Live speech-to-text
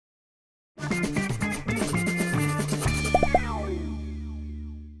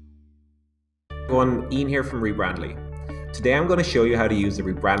Everyone, Ian here from Rebrandly. Today I'm going to show you how to use the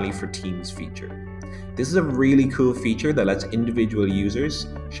Rebrandly for Teams feature. This is a really cool feature that lets individual users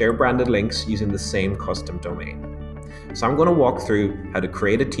share branded links using the same custom domain. So I'm going to walk through how to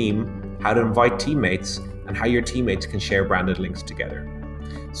create a team, how to invite teammates, and how your teammates can share branded links together.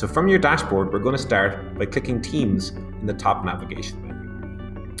 So from your dashboard, we're going to start by clicking Teams in the top navigation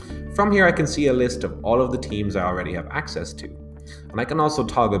menu. From here I can see a list of all of the teams I already have access to. And I can also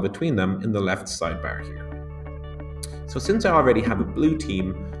toggle between them in the left sidebar here. So since I already have a blue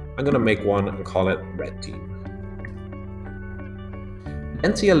team, I'm going to make one and call it red team.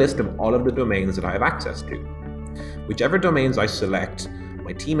 Then see a list of all of the domains that I have access to. Whichever domains I select,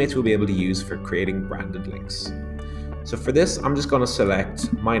 my teammates will be able to use for creating branded links. So for this, I'm just going to select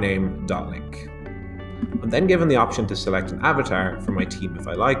myname.link. I'm then given the option to select an avatar for my team if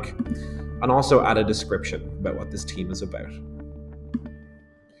I like, and also add a description about what this team is about.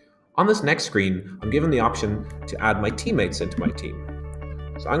 On this next screen, I'm given the option to add my teammates into my team.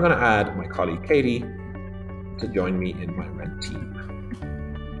 So I'm going to add my colleague Katie to join me in my red team.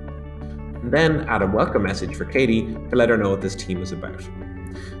 And then add a welcome message for Katie to let her know what this team is about.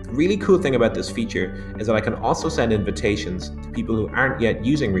 The really cool thing about this feature is that I can also send invitations to people who aren't yet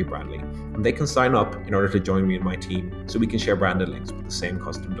using Rebrandly, and they can sign up in order to join me in my team so we can share branded links with the same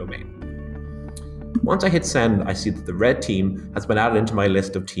custom domain. Once I hit send, I see that the red team has been added into my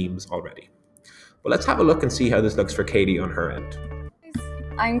list of teams already. But let's have a look and see how this looks for Katie on her end.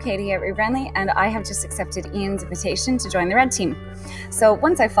 I'm Katie at Rebrandly, and I have just accepted Ian's invitation to join the red team. So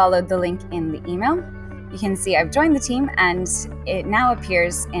once I followed the link in the email, you can see I've joined the team, and it now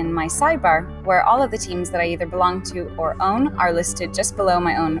appears in my sidebar where all of the teams that I either belong to or own are listed just below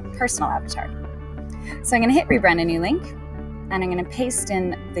my own personal avatar. So I'm going to hit rebrand a new link, and I'm going to paste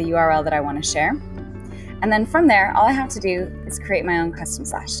in the URL that I want to share. And then from there, all I have to do is create my own custom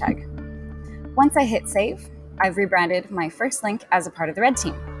slash tag. Once I hit save, I've rebranded my first link as a part of the red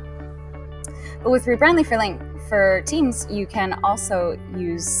team. But with Rebrandly for Teams, you can also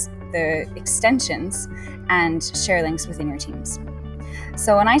use the extensions and share links within your teams.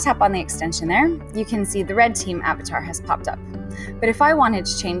 So when I tap on the extension there, you can see the red team avatar has popped up. But if I wanted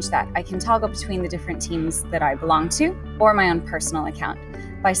to change that, I can toggle between the different teams that I belong to or my own personal account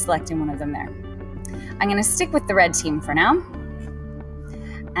by selecting one of them there. I'm going to stick with the red team for now.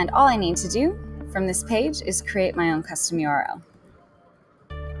 And all I need to do from this page is create my own custom URL.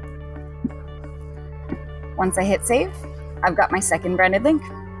 Once I hit save, I've got my second branded link.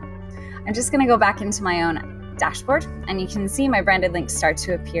 I'm just going to go back into my own dashboard, and you can see my branded links start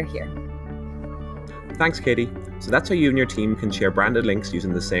to appear here. Thanks, Katie. So that's how you and your team can share branded links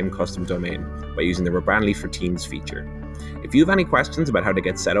using the same custom domain by using the Rebrandly for Teams feature. If you have any questions about how to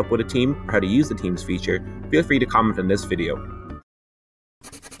get set up with a team or how to use the Teams feature, feel free to comment on this video.